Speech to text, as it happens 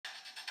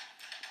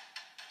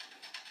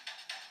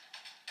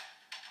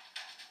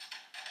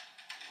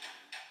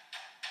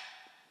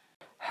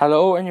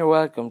Hello and you're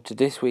welcome to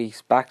this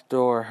week's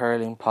Backdoor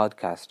Hurling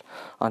podcast.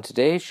 On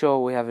today's show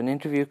we have an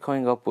interview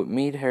coming up with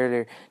Meath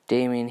Hurler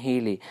Damien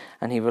Healy,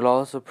 and he will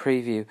also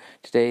preview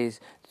today's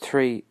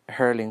 3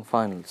 hurling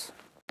finals.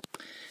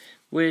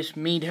 With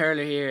Meath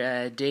Hurler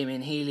here,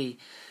 Damien Healy.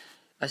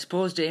 I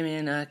suppose,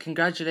 Damien,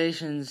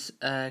 congratulations,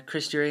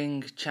 Christy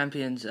Ring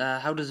champions.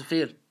 How does it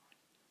feel?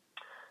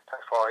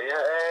 Thanks, Paul. It's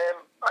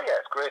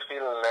a great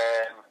feeling.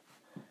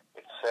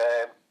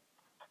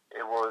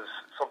 It was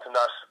something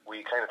that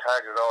we kind of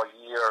targeted all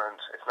year, and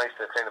it's nice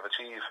to kind of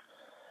achieve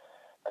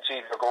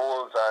the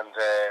goals. And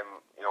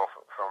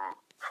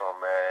from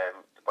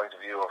the point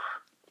of view of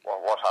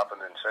what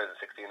happened in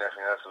 2016,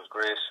 everything else, it was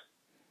great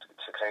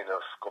to kind of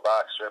go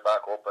straight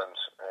back up, and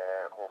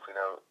hopefully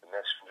now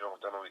next year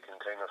we can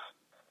kind of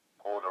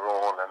hold our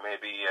own and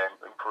maybe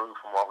improve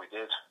from what we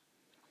did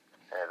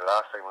the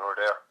last time we were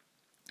there.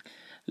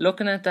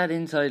 Looking at that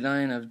inside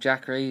line of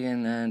Jack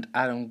Regan and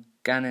Adam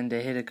Gannon, they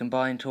hit a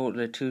combined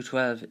total of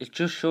 212. It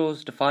just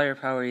shows the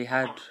firepower he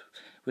had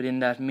within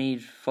that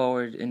Meath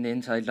forward in the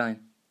inside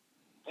line.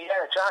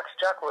 Yeah, Jack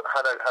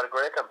had a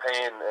great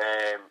campaign.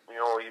 He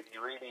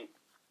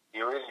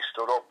really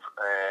stood up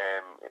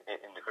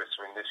in the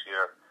Christy Ring this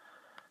year.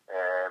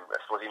 I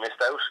suppose he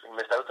missed out. He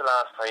missed out the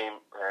last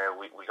time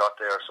we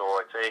got there. So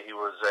I'd say he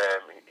was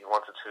he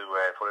wanted to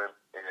put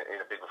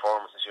in a big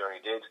performance this year, and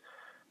he did.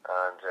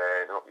 And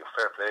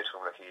fair play to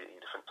him. Like he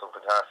did some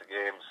fantastic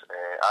games.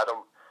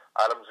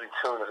 Adam's been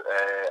doing it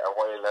a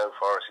while now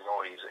for us.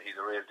 He's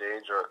a real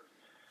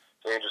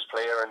dangerous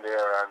player in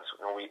there, and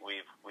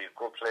we've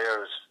good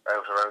players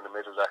out around the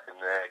middle that can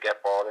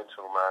get ball into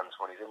him. And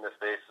when he's in the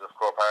spaces of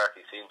Croke Park,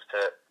 he seems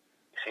to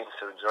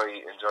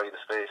enjoy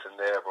the space in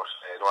there. But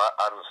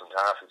Adam's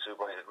fantastic too.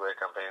 But he had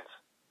great campaigns.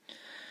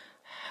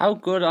 How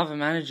good of a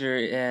manager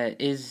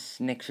is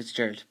Nick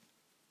Fitzgerald?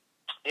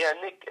 Yeah,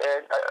 Nick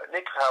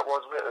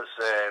was with us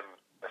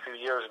a few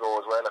years ago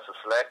as well as a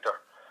selector.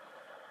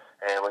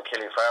 When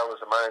Killian Farrell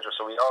was the manager,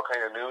 so we all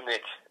kind of knew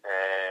Nick,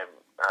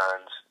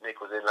 and Nick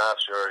was in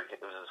last year. It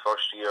was his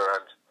first year,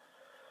 and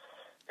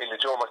in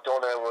the Joe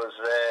McDonagh we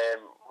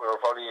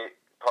were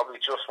probably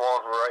just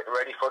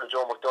ready for the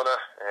Joe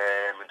McDonagh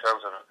in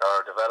terms of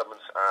our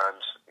developments, and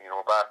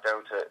back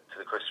down to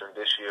the Christy Ring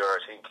this year.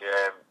 I think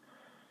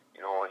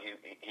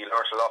he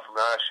learned a lot from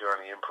last year,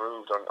 and he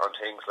improved on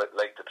things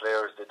like the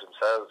players did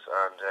themselves.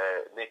 And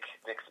Nick's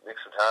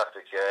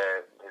fantastic.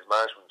 His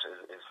management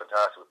is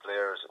fantastic with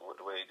players, with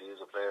the way he deals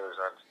with players.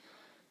 And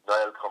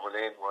Niall coming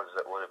in was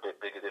a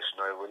big addition.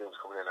 Niall Williams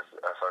coming in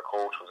as our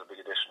coach was a big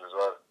addition as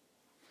well.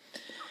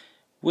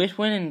 With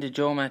winning the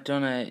Joe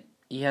McDonagh,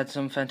 he had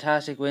some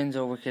fantastic wins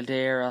over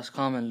Kildare,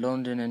 Roscommon,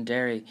 London and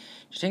Derry. Do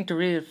you think the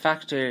real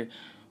factor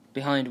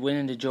behind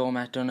winning the Joe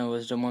McDonagh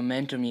was the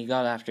momentum you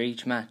got after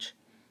each match?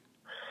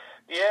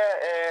 Yeah,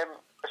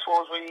 I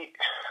suppose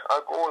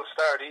our goal at the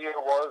start of the year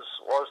was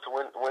to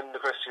win the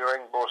Christy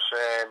Ring, but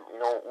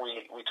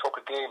we took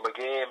it game by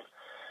game.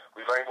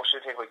 We very much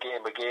did take it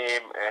game by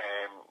game.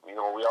 We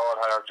all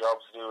had our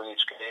jobs to do in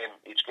each game.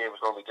 Each game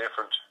was going to be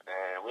different.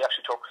 We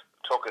actually took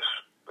it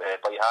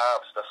by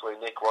halves. That's why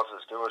Nick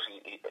wanted us to do it.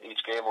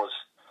 Each game was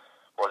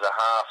a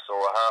half, so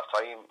a half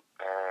time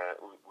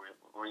we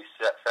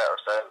reset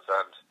ourselves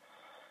and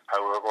how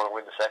we were going to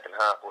win the second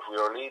half. But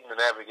we were leading in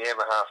every game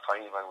at half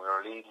time, and we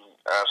were leading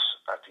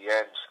at the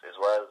end as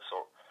well.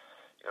 So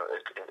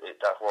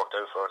that worked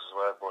out for us as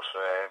well. But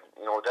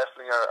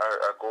definitely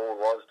our goal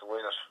was to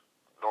win it,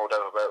 no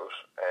doubt about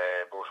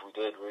it. But we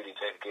did really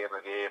take game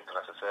by game, and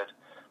as I said,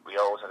 we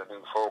always had a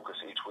new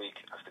focus each week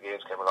as the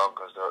games came along,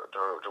 because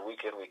they're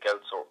week in, week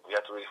out. So we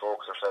had to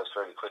refocus ourselves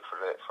fairly quick for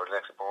the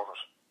next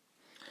opponent.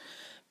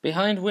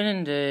 Behind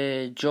winning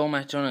the Joe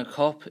McDonagh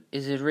Cup,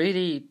 is it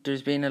really there's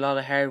been a lot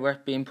of hard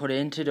work being put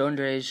into the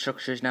underage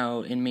structures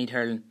now in Meath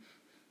Hurling?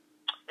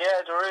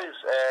 Yeah, there is.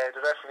 There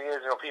definitely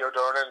is. Peter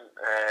Durnan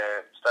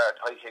started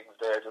high kicks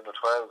there, under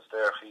 12s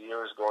there a few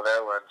years ago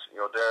now, and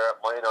they're at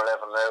minor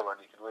level now,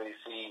 and you can really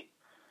see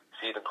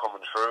them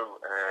coming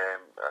through.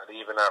 And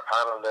even our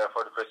panel there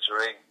for the Christy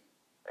Ring,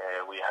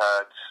 we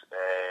had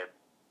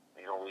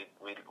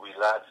we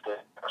lads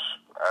that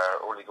are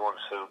only going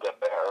to get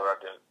better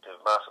and have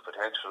massive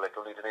potential. Like,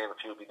 only to name a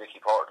few, be Nicky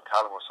Porton,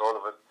 Callum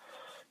O'Sullivan,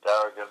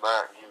 Darren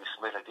Gilmartin, Hugh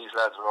Smith. Like, these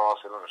lads are all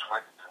still under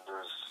 20, and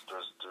there's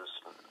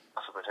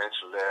massive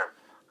potential there.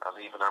 And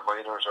even our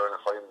minors are in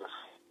the finals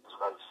as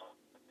well. So,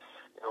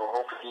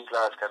 hopefully these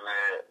lads can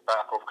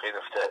back up kind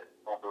of the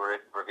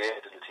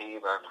brigade of the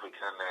team, and we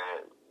can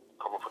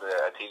come up with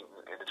a team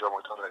in the Joe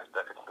McDonagh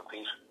that can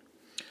compete.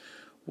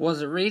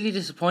 Was it really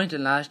disappointing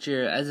last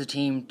year as a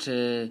team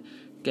to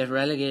get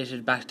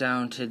relegated back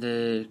down to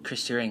the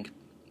Christy Ring?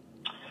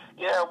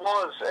 Yeah, it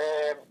was.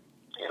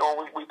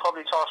 We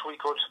probably thought we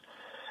could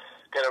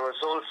get our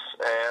results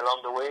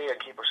along the way and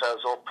keep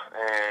ourselves up.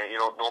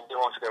 Nobody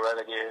wants to get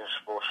relegated,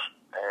 but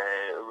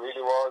it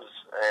really was.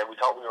 We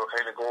thought we were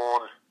kind of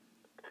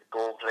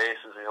going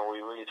places. We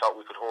really thought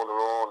we could hold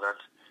our own, and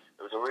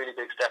it was a really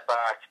big step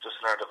back just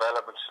in our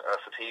development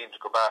as a team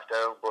to go back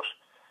down. But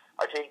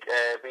I think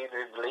being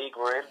in the league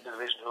we're in, the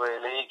Division 2A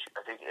league,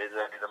 I think is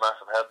a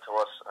massive help to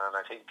us, and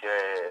I think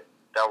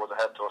that was a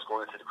help to us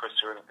going into the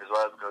Christian as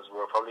well, because we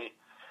were probably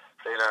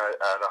playing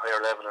at a higher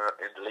level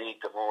in the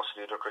league than most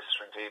of the other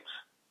Christian teams.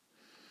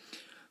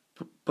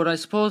 But I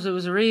suppose it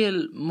was a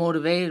real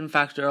motivating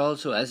factor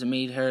also as a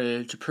Meath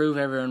Hurler to prove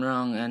everyone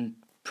wrong and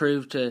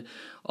prove to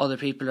other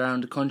people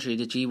around the country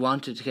that you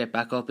wanted to get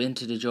back up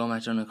into the Joe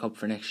McDonagh Cup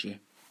for next year.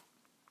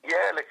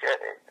 Yeah, like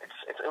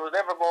it was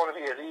never going to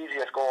be as easy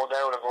as going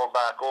down and going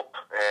back up.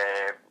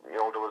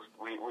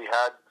 We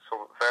had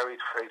some very,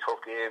 very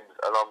tough games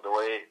along the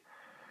way,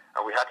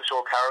 and we had to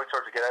show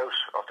character to get out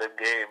of them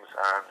games.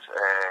 And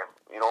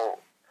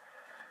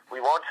we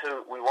want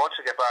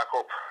to get back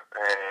up,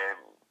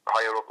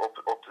 higher up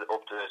to the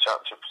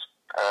championships.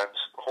 And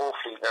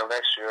hopefully now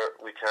next year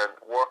we can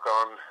work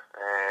on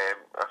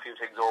a few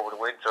things over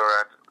the winter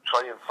and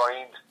try and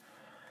find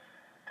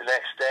the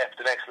next step,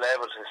 the next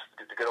level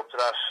to get up to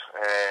that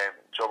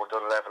Joe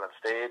McDonagh level and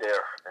stay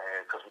there,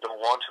 because we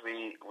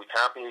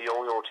can't be a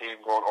yo-yo team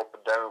going up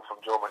and down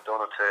from Joe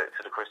McDonagh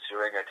to the Christy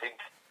Ring. I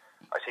think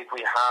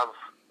we have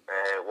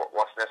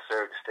what's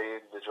necessary to stay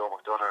in the Joe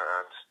McDonagh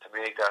and to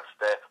make that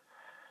step.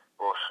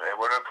 But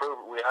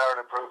we are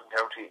an improving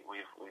county.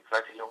 We've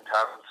plenty of young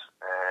talent.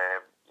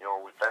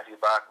 We've plenty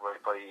back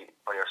by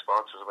our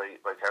sponsors,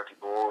 by county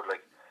board.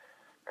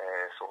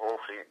 So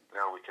hopefully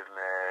now we can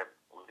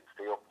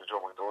stay up in the Joe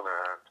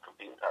McDonagh and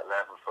compete at that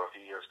level for a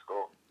few years to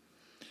go.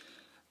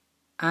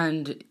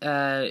 And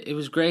it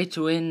was great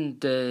to win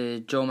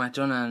the Joe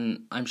McDonagh,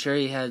 and I'm sure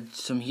you had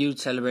some huge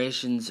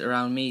celebrations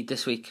around Meath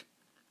this week.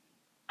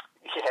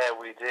 Yeah,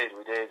 we did.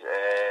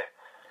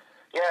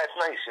 It's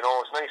nice.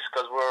 It's nice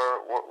because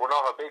we're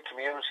not a big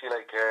community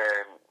like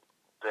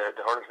the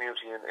hurling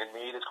community in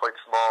Meath is quite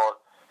small.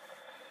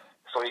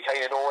 So you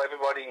kind of know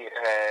everybody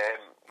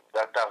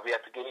that'll be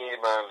at the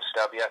game and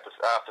that'll be at the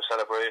after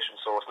celebration.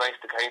 So it's nice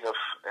to kind of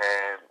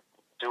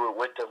do it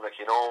with them,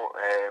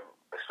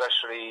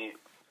 especially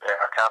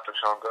our captain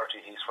Sean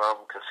Gertie. He's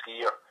from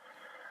Kilskeer,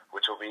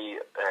 which will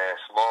be a very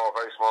small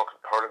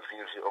hurling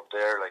community up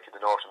there, like in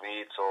the north of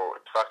Meath. So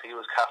in fact, he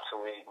was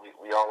captain.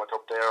 We all went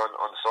up there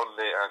on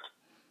Sunday, and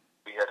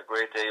we had a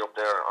great day up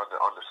there on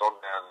the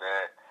Sunday, and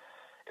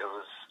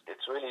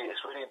it's really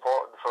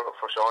important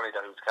for Shawnee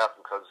that he was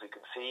captain, because you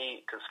can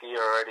see Kilskeer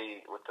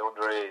already with the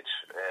underage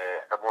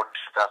how much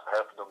that's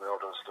helping them.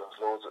 There's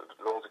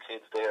loads of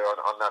kids there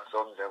on that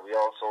Sunday. We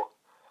also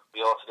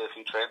did a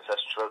few training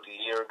sessions throughout the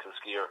year in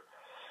Kilskeer.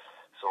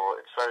 So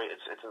it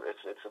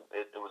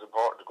was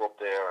important to go up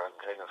there and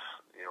kind of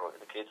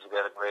the kids will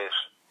get a great.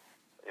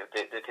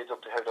 The kids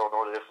up there don't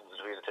know the difference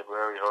between a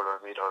Tipperary hurler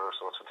and Meath hurler,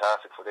 so it's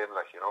fantastic for them,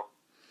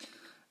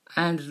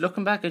 And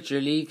looking back at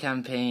your league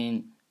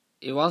campaign,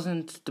 it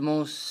wasn't the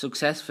most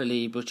successful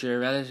league, but you're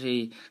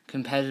relatively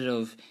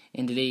competitive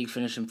in the league,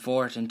 finishing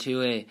fourth in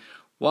 2A.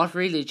 What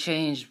really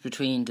changed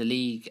between the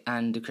league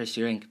and the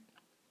Christy Ring?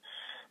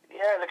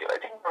 Yeah, I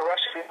think we were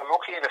actually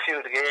lucky in a few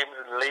of the games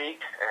in the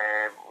league.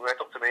 We went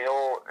up to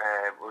Mayo.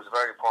 It was a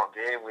very important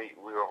game. We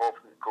were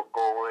hoping to go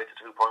away to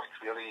 2 points.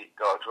 We only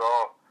got a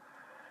draw.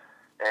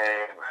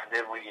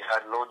 Then we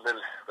had London,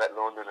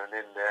 and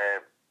then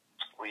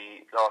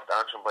we lost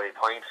Antrim by a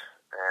point.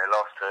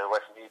 Lost to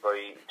Westmeath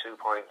by 2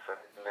 points,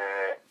 and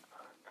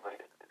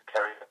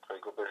carried a very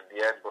good bit in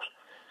the end. But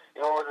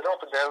it was an up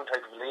and down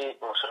type of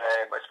league. But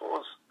I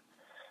suppose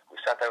we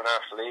sat down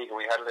after the league and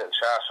we had a little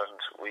chat, and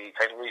we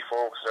kind of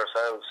refocused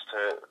ourselves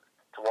to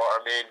what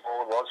our main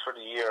goal was for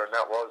the year, and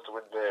that was to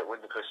win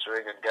the Christy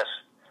Ring and get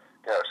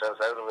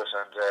ourselves out of it.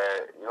 And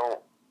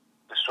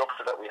the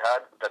structure that we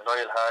had, that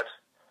Niall had,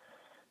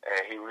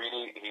 he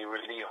really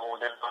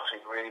honed in on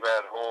it really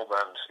well at home,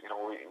 and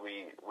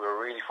we were a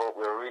really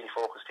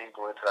focused team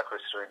going into that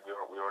Christy Ring.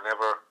 We were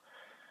never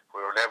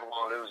going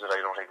to lose it. I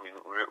don't think we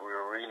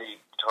were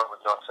really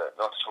determined not to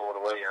throw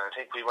it away, and I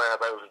think we went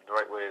about it in the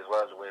right way as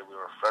well. The way we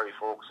were very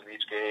focused in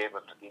each game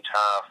and each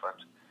half, and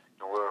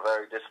we were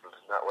very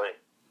disciplined in that way.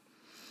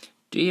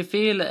 Do you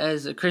feel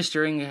as a Christy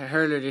Ring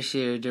hurler this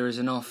year there is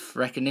enough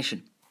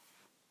recognition?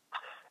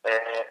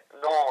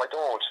 No, I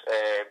don't.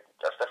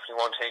 That's definitely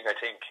one thing I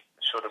think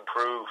should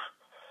improve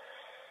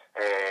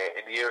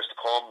in the years to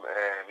come.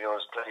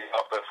 There's plenty of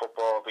talk about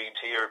football being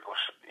tiered, but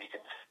you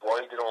can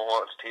why they don't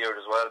want it tiered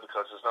as well,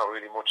 because there's not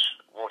really much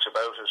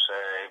about it.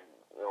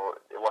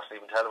 It wasn't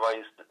even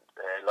televised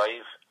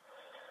live.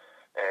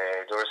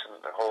 There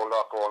isn't a whole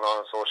lot going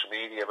on social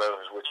media about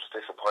it, which is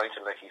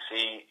disappointing. Like you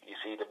see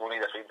the money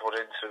that's been put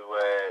into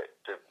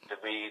the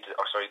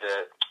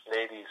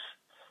ladies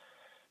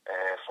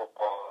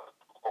football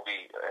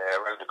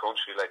around the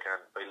country,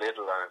 and by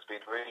little, and it's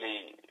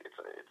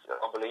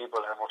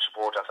unbelievable how much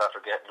support that's after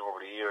getting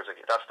over the years.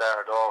 That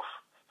started off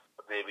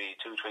with maybe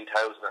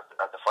 2,000-3,000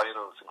 at the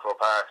finals in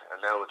Croke Park, and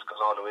now it's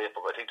gone all the way up.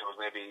 But I think there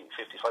was maybe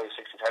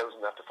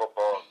 55,000-60,000 at the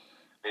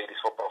ladies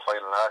football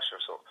final last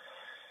year. So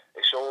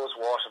it shows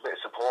what a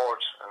bit of support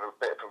and a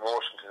bit of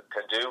promotion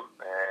can do.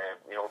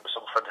 There's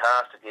some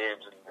fantastic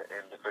games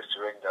in the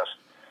Christy Ring that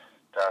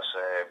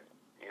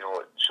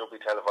it should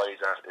be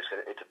televised. And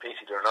it's a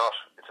pity they're not.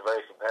 It's a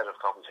very competitive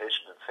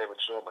competition. It's the same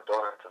with Joe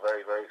McDonagh. It's a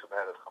very, very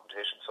competitive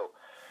competition. So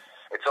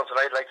it's something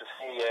I'd like to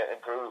see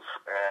improve.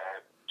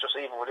 Just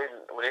even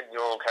within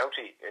your own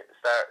county,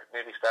 start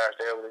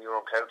there within your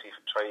own county.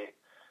 Try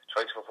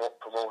to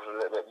promote it a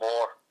little bit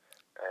more,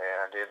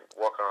 and then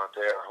work on it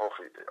there. And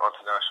hopefully,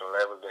 onto national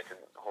level, they can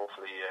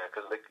hopefully.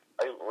 Because when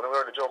I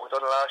were in the Joe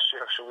McDonagh last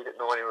year, sure we didn't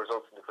know any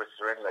results in the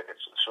Christy Ring. Like, it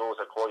shows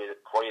how quiet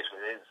it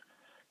is.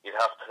 You'd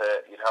have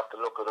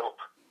to look it up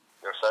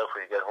yourself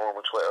when you get home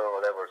on Twitter or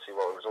whatever to see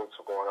what results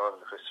were going on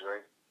in the Christy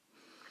Ring.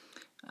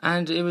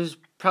 And it was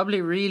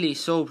probably really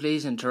so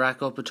pleasing to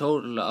rack up a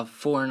total of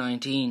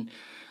 419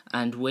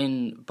 and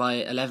win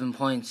by 11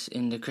 points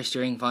in the Christy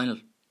Ring final.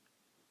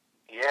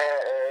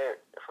 Yeah,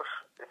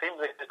 it seems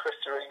like the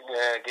Christy Ring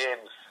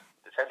games,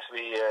 they tend to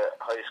be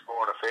high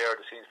scoring affair.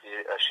 There seems to be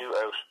a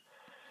shootout.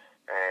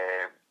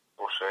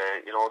 But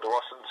there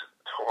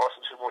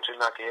wasn't too much in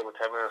that game with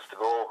 10 minutes to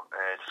go.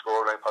 The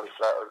scoreline probably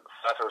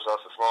flatters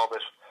us a small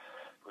bit.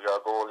 We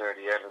got a goal near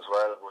the end as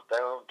well. But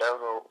down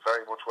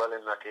very much well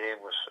in that game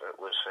with 5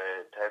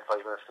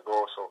 minutes to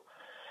go. So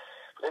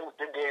them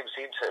games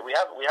seem to, we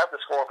have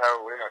the score power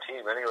within our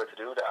team anyway to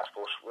do that.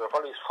 But we're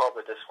probably a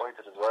bit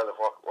disappointed as well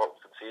of what we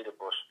conceded.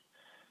 But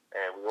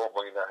we won't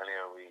mind that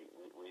anyway.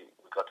 We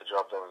got the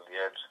job done in the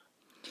end.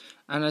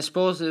 And I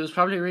suppose it was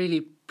probably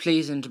really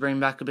pleasing to bring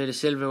back a bit of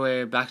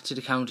silverware back to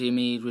the county of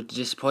Meath with the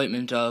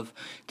disappointment of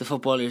the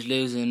footballers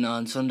losing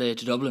on Sunday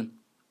to Dublin.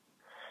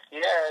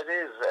 Yeah, it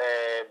is.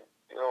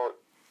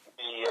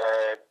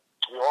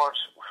 We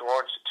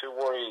weren't too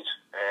worried,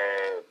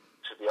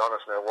 to be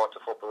honest, now what the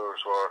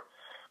footballers were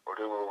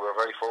doing. We were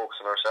very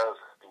focused on ourselves.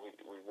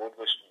 We would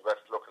wish them the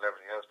best luck and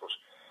everything else, but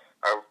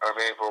our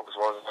main focus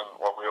was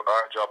on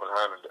our job in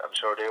hand, and I'm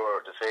sure they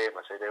were the same.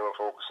 I'd say they were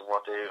focused on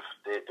what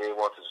they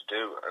wanted to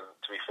do. And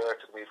to be fair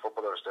to the Meath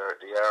footballers, they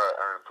are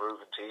an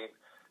improving team.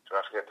 They're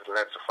after getting to the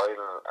Leinster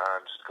final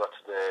and got to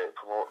the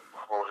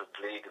promoted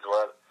league as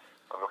well.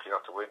 I'm lucky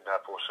not to win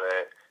that, but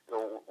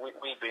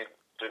we've been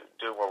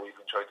doing what we've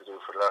been trying to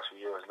do for the last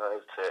few years, and that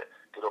is to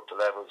get up the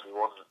levels. We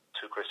won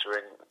 2 Christy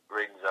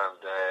Rings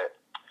and a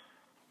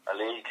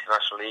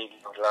national league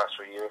in the last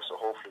 3 years, so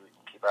hopefully we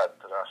can keep adding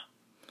to that.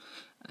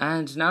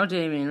 And now,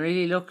 Damien,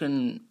 really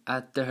looking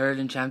at the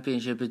Hurling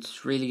Championship,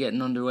 it's really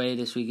getting underway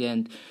this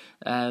weekend.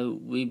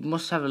 We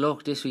must have a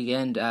look this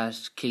weekend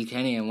at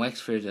Kilkenny and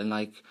Wexford, and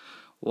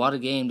what a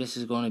game this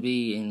is going to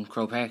be in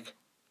Croke Park.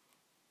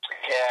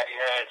 Yeah,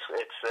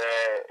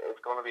 it's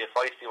going to be a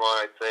feisty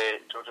one, I'd say,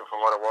 judging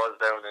from what it was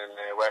down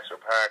in Wexford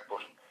Park.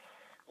 But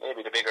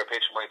maybe the bigger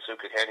pitch might suit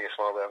Kilkenny a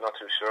small bit. I'm not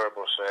too sure,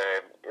 but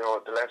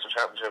the Leinster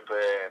Championship.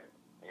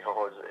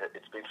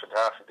 It's been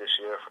fantastic this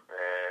year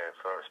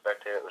for a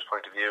spectator's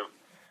point of view.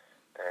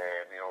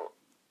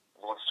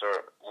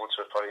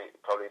 Munster's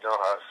probably not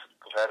as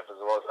competitive as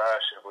it was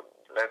last year, but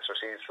Leinster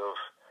seems to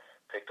have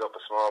picked up a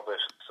small bit.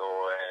 So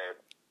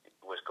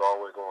with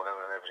Galway going on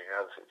and everything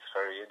else, it's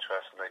very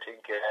interesting. I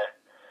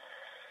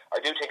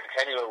do think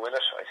Kilkenny will win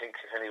it. I think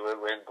Kilkenny will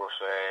win, but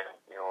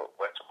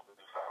Wexford will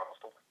be far off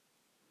them.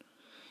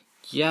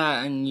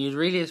 Yeah, and you'd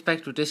really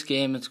expect with this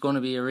game it's going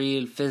to be a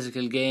real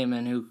physical game,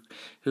 and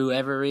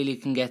whoever really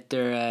can get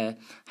their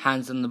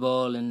hands on the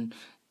ball in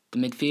the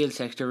midfield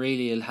sector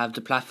really will have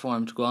the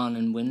platform to go on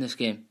and win this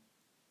game.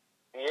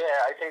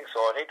 Yeah, I think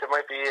so. I think there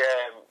might be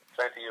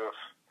plenty of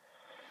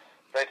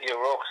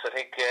rucks. I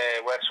think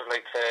Wexford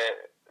like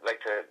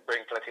to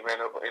bring plenty of men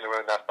up in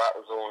around that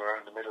battle zone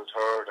around the middle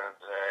third, and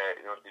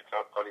there'll be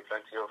probably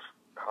plenty of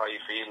high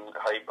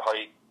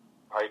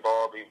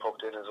ball being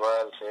poked in as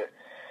well to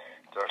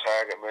their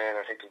target man.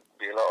 I think there'll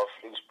be a lot of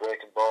loose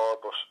breaking ball,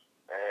 but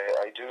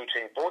I do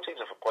think both teams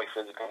are quite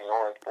physical.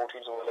 Both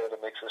teams are well able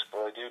to mix this,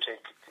 but I do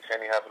think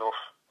Kilkenny have enough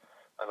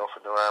in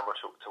their armour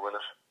to win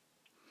it.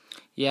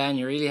 Yeah, and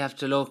you really have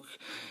to look,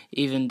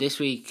 even this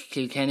week,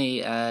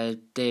 Kilkenny,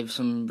 they've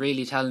some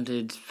really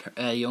talented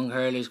young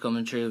hurlers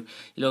coming through.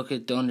 You look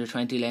at the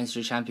Under-20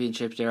 Leinster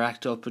Championship, they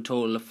racked up a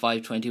total of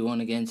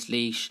 521 against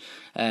Laois.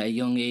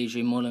 Young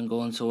Adrian Mullen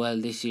going so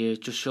well this year.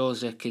 It just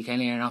shows that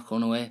Kilkenny are not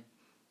going away.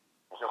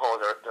 No,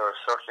 they're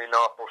certainly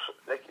not. But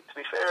to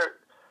be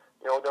fair,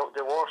 they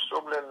were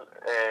struggling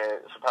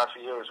for the past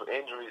few years with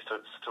injuries to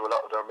a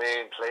lot of their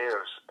main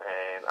players,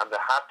 and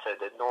they had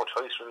no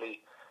choice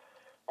really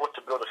but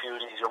to blood a few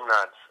of these young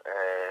lads.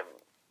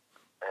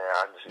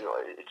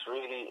 It's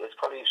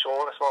probably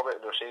showing a small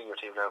bit in their senior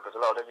team now, because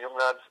a lot of them young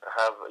lads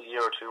have a year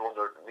or two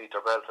underneath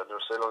their belt, and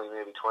they're still only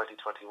maybe 20,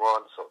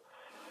 21. So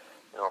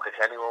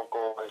Kilkenny won't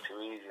go away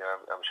too easy.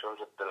 I'm sure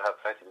that they'll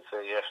have plenty to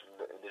say yes in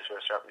this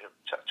year's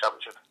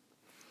championship.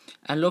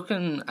 And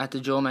looking at the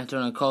Joe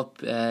McDonagh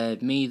Cup,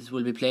 Meath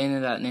will be playing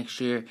in that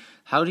next year.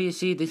 How do you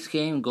see this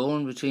game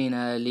going between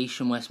Laois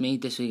and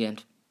Westmeath this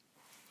weekend?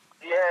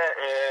 Yeah,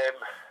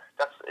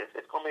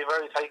 it's going to be a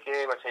very tight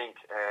game, I think.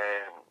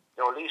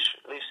 Laois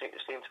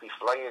seem to be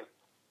flying.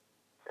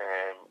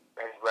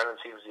 Brennan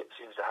seems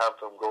to have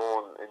them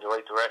going in the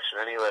right direction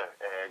anyway.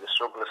 They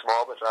struggled a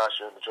small bit last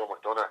year in the Joe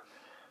McDonagh,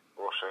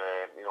 but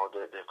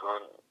they've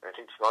gone. I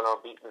think they've gone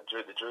on beaten.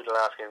 They drew the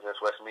last game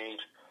against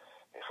Westmeath,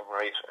 if I'm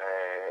right.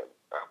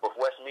 But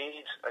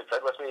Westmeath, I've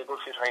played Westmeath a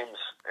good few times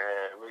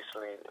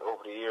recently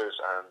over the years,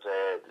 and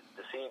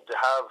they seem to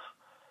have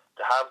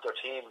their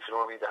team. If you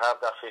know what I mean, they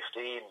have that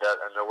 15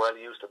 and they're well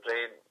used to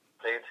playing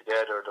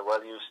together. They're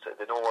well used to.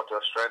 They know what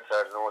their strengths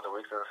are. They know what their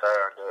weaknesses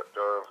are, and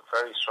they're a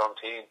very strong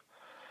team.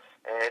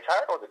 It's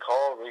hard on the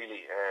call,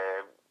 really.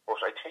 But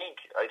I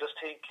just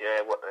think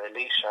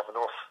Laois have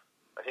enough.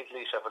 I think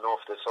Laois have enough.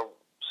 There's some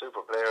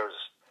super players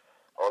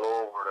all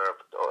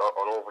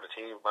over the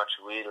team.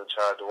 Matthew Whelan,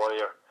 Chad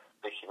Dwyer,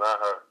 Mickey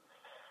Maher,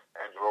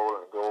 and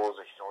Roland goals.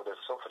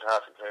 There's some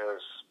fantastic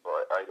players.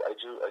 But I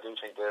do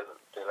think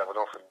they'll have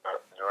enough in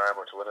their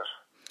armour to win it.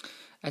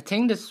 A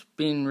thing that's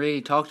been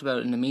really talked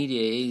about in the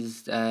media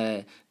is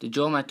the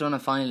Joe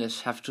McDonagh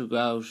finalists have to go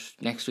out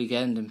next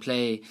weekend and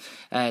play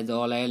the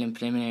All-Ireland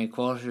preliminary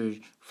quarter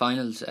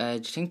finals. Do you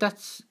think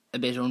that's a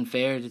bit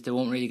unfair that they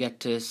won't really get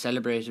to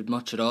celebrate it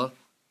much at all?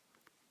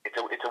 It's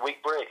a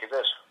week break, is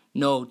it?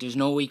 No, there's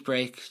no week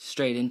break.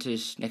 Straight into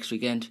it next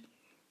weekend.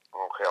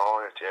 Okay, all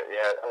right,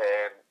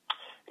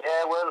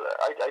 yeah. Well,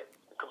 I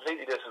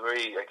completely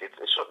disagree. Like it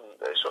shouldn't.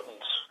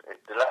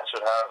 The lads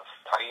should have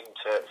time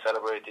to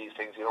celebrate these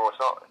things.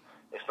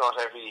 It's not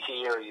every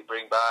year you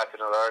bring back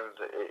an All-Ireland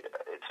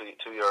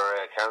to your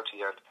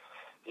county, and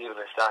even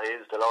if that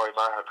is the Laurie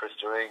Maher, Chris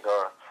Doring,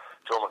 or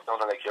Joe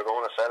McDonagh, like you're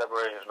going to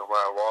celebrate it no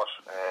matter what.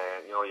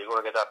 You're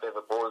going to get that bit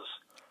of a buzz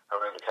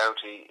around the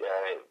county.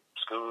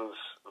 Schools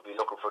will be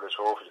looking for the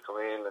trophy to come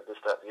in, and this,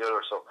 that, and the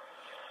other. So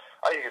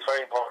I think it's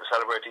very important to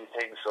celebrate these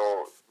things.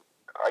 So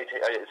I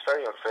think it's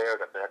very unfair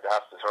that they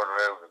have to turn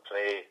around and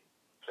play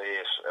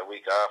it a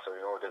week after.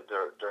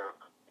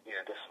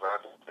 They're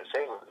disadvantaged. The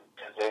same with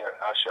Kildare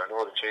last year. I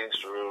know they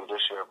changed the rule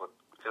this year, but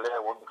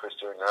Kildare won the Chris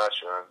Doring last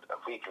year, and a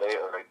week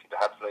later, they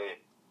had to play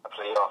a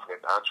playoff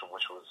against Antrim,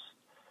 which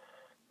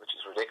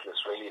is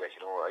ridiculous, really. I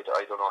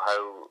don't know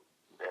how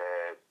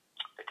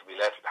it can be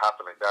let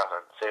happen like that.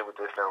 And same with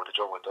this now with the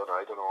Joe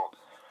McDonagh. I don't know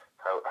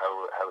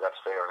how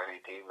that's fair on any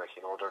team. They're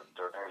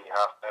nearly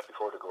half bet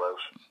before they go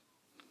out.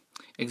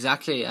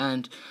 Exactly,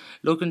 and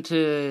looking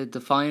to the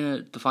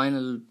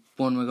final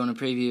one we're going to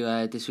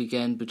preview this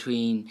weekend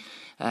between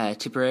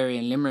Tipperary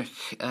and Limerick.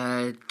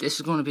 This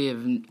is going to be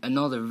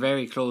another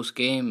very close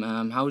game.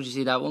 How would you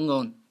see that one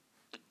going?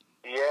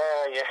 Yeah.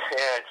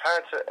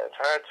 It's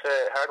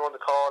hard one to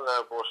call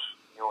now, but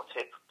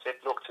Tip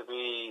look to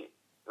be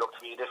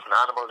a different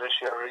animal this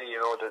year. Really,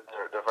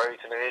 they're very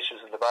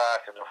tenacious in the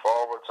back, and their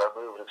forwards are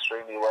moving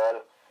extremely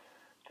well.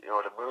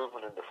 The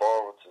movement in the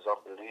forwards is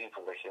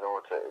unbelievable. It's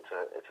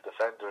a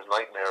defender's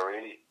nightmare,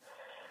 really.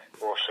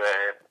 But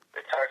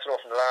it's hard to know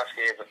from the last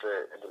game that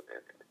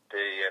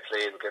they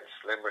played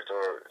against Limerick,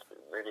 or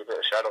maybe a bit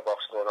of shadow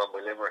boxing going on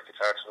by Limerick.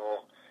 It's hard to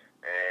know.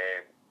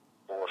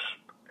 But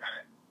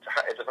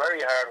it's a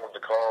very hard one to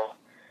call.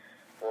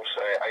 But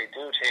I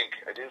do think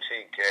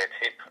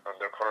Tip on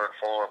their current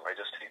form. I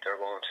just think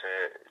they're going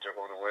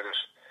to win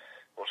it.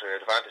 But the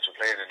advantage of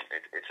playing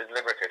it's in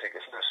Limerick, I think,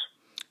 isn't it?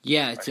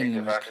 Yeah, it's in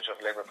Limerick. The advantage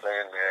of Limerick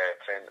playing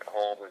at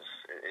home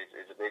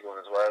is a big one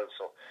as well.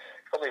 So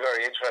it's going to be a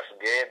very interesting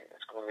game.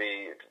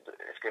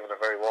 It's given a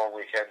very warm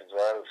weekend as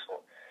well. So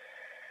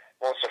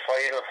once the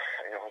final,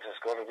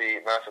 there's going to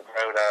be massive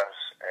crowd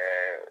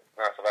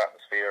massive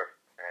atmosphere.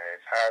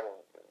 It's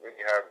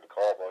really hard to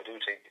call, but I do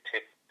think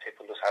Tip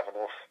will just have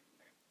enough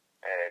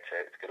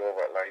to get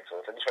over that line. So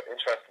it's an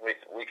interesting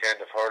weekend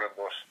of hurling,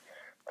 but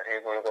I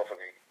think I'm going to go for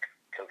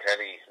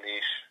Kilkenny,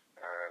 Laois,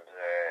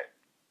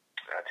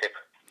 and Tip.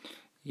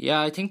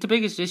 Yeah, I think the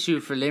biggest issue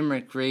for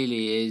Limerick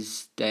really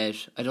is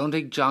that I don't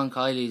think John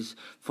Kiley's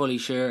fully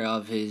sure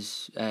of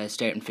his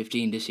starting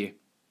 15 this year.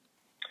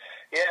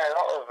 Yeah, a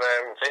lot of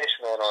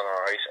rotation going on,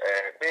 alright.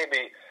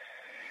 Maybe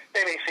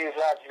he feels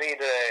lads need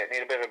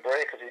a bit of a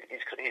break, because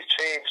he's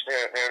changed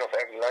near enough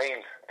every line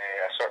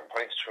at certain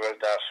points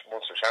throughout that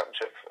Munster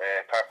Championship.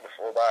 Apart from the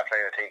full back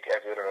line, I think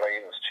every other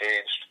line was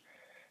changed.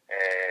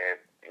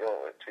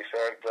 To be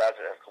fair, the lads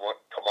that have come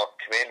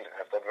in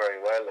have done very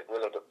well. Like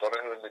Will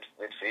O'Donoghue in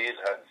midfield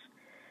has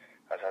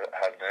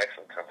had an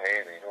excellent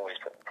campaign.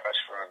 He's putting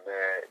pressure on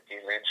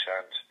Ian Lynch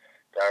and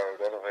Darragh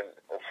O'Donovan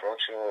up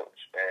front.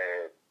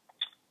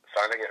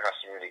 Flanagan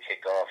hasn't really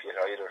kicked off yet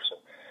either. So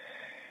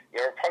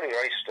you're probably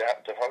right.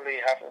 They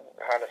probably haven't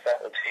had a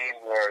settled team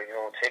where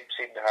Tip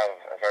seem to have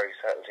a very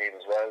settled team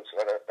as well. So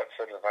that's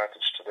an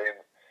advantage to them.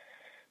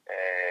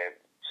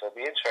 So it'll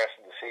be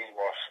interesting to see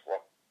what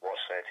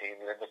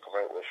team Linda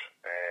come out with.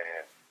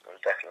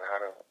 Declan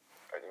Hannon,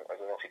 I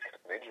don't know if he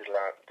picked an injury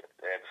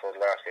before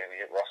the last game.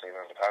 He wasn't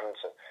even on the panel,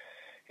 so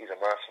he's a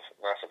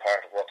massive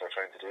part of what they're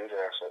trying to do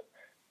there. So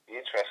it'll be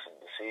interesting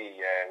to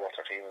see what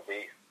their team will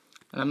be.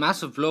 And a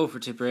massive blow for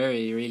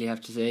Tipperary, you really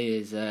have to say,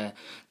 is the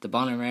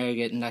Bonner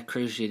getting that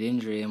cruciate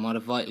injury, and what a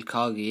vital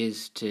cog he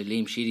is to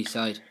Liam Sheedy's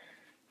side.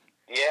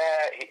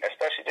 Yeah,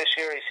 especially this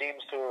year, he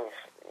seems to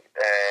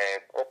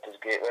have upped his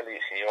game. Well,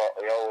 he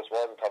always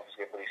was on top of his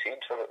game, but he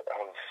seems to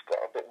have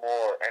got a bit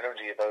more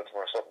energy about him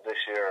or something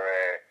this year.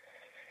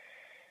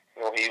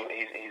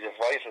 he's a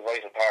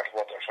vital part of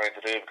what they're trying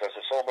to do, because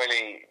there's so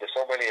many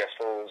I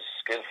suppose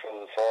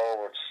skillful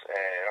forwards.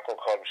 I'm not going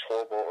to call them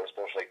showboaters,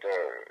 but like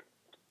their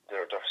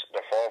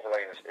forward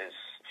line is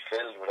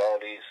filled with all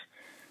these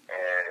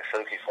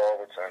silky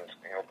forwards, and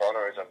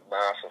Bonner is a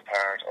massive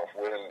part of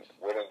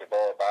winning the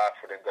ball back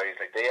for them guys.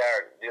 Like the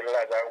other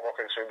lads are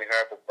working extremely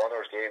hard, but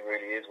Bonner's game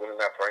really is winning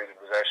that primary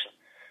possession,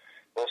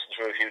 busting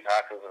through a few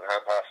tackles and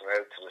hand passing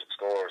out to the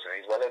scores, and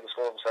he's well able to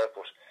score himself,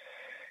 but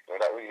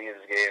that really is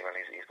his game, and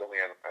he's going to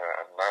be a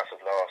massive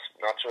loss.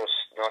 Not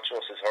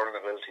just his hurling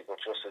ability, but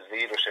just his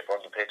leadership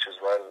on the pitch as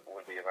well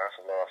will be a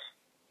massive loss.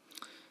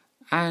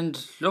 And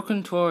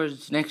looking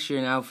towards next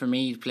year now for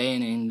me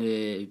playing in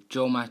the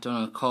Joe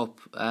McDonagh Cup,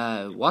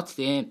 what's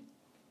the aim?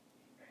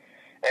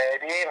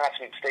 The aim has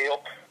to be to stay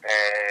up.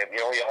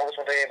 You always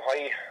want to aim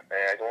high.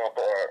 I don't want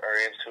to put our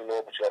aims too low,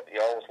 but you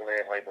always want to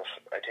aim high. But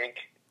I think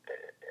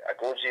a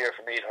good year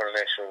for Meath Hurler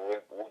next year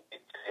will be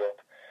to stay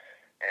up.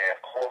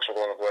 Of course,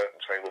 we're going to go out and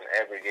try and win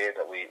every game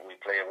that we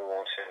play. We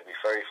want to be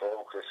very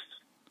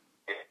focused.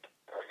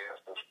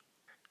 But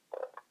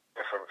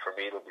for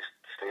me, it'll be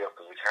to stay up,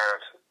 because we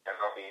can't. And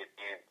not be a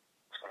team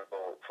that's going to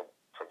go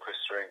from Chris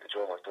String to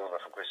Joe McDonagh,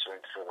 from Chris String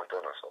to Joe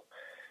McDonagh. So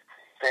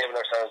staying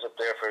ourselves up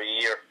there for a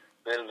year,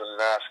 building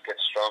that, get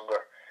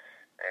stronger,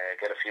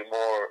 get a few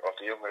more of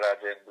the younger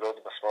lads in, blow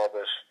them a small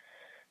bit.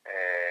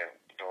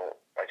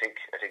 I think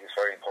it's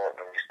very important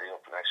that we stay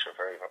up next year.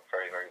 Very,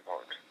 very, very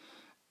important.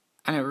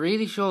 And it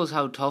really shows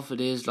how tough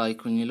it is,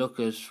 like when you look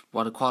at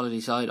what a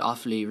quality side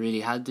Offaly really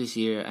had this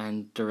year,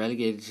 and they're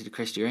relegated to the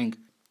Christy Ring.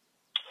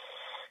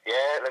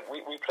 Yeah, like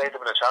we played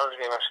them in a challenge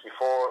game actually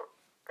before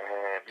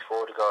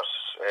they got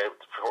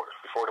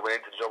before they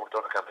went into the Joe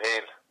McDonagh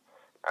campaign,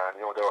 and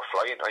they were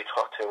flying. I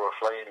thought they were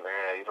flying.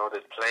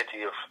 There's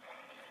plenty of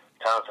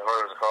talented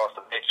hurlers across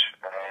the pitch.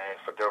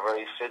 But they're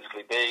very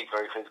physically big,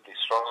 very physically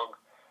strong.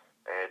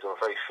 They were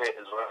very fit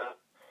as well.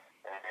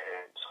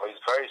 So I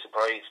was very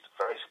surprised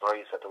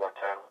that they went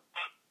down.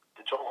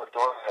 The Joe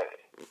McDonagh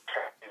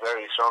is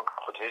very strong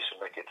competition.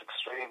 Like, it's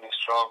extremely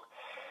strong.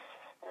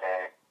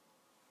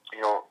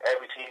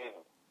 Every team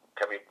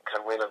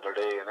can win on their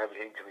day, and every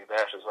team can be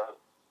better as well.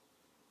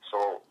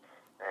 So,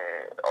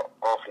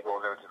 Offaly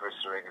going down to the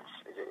Christy Ring,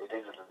 it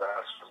is a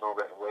disaster. There's no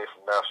getting away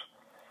from that.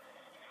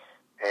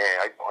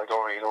 I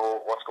don't really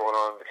know what's going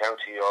on in the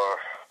county or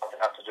what they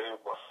have to do,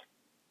 but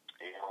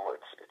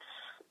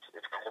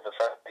it's kind of a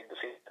sad thing to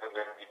see.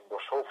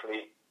 But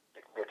hopefully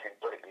they can get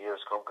things right in the years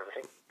to come, because I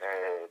think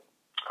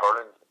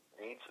Hurling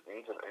needs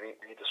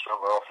a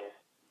stronger Offaly,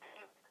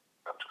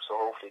 and so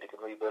hopefully they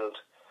can rebuild.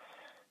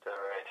 Their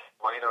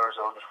minors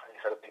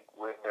had a big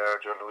win there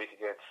during the week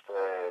against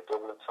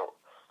Dublin, so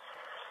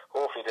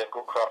hopefully they have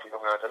good crop of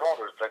young lads. I know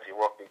there's plenty of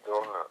work being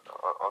done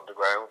on the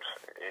ground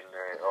in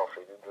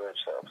Offaly, in the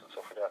village setups and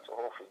stuff like that, so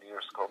hopefully in the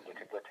years to come they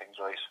can get things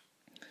right.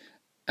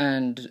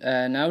 And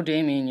now,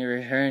 Damien, you're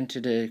returning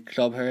to the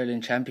Club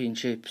Hurling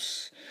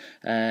Championships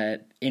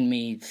in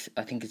Meath.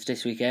 I think it's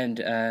this weekend.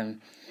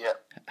 Yeah.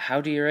 How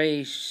do you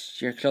rate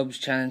your club's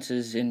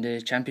chances in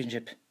the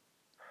championship?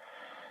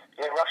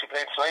 Yeah, we're actually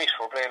playing tonight.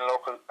 We're playing a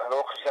local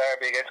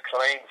derby against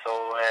Klein,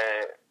 so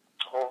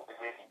hopefully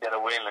we can get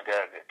a win and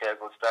get a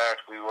good start.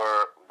 We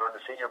were in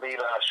the Senior B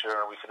last year,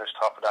 and we finished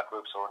top of that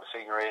group, so we're in the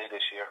Senior A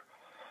this year.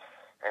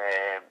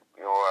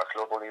 Our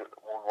club only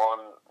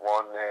won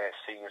one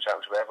senior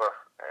championship ever.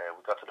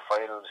 We got to the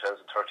final in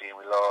 2013,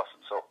 we lost.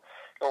 So,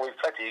 we've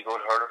plenty of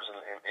good hurlers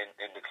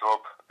in the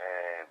club.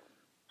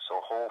 So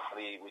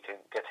hopefully we can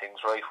get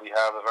things right. We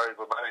have a very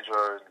good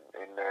manager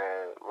in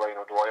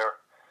Ryan O'Dwyer.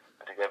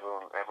 I think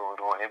everyone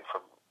know him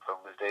from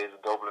his days in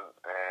Dublin.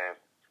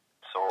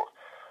 So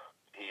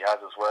he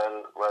has us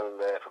well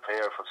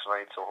prepared for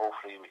tonight. So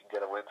hopefully we can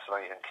get a win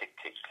tonight and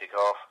kick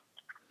off.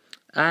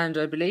 And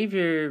I believe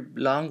your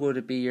Longwood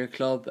would be your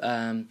club.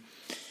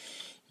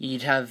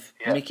 You'd have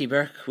Mickey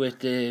Burke with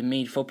the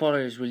Meath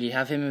footballers. Will you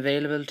have him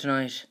available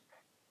tonight?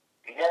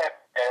 Yeah,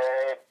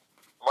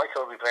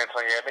 Michael will be playing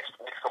tonight. Yeah, Mick's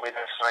going to be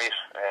there tonight.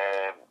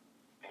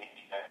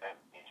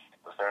 He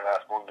was there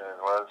last Monday as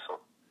well,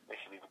 so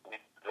Mickey will be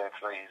playing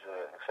tonight. He's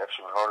an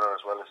exceptional hurler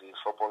as well as he's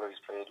a footballer.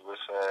 He's played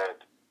with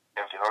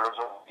empty hurlers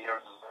over the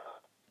years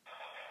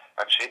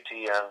and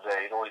Shitty, and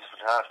he's a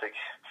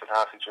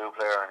fantastic drill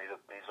player, and he's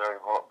a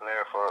very important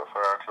player for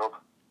our club.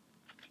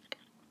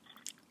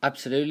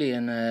 Absolutely,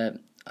 and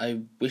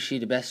I wish you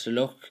the best of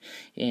luck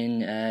in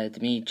the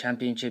Meath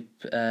Championship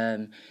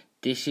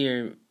this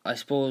year. I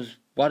suppose,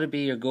 what would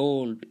be your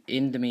goal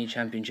in the Meath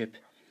Championship?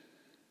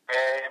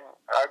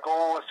 Our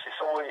goal is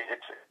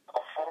it's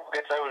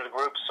gets out of the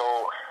group, so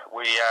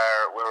we're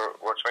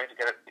trying to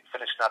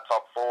finish in that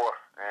top four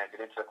and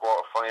get into the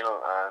quarter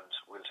final, and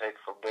we'll take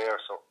it from there.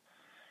 So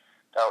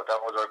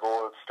that was our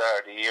goal at the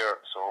start of the year.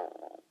 So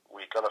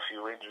we got a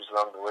few injuries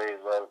along the way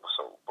as well.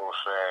 So,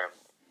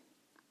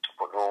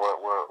 but no,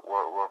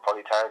 we're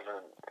probably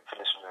targeting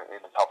finishing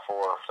in the top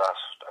four of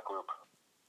that group.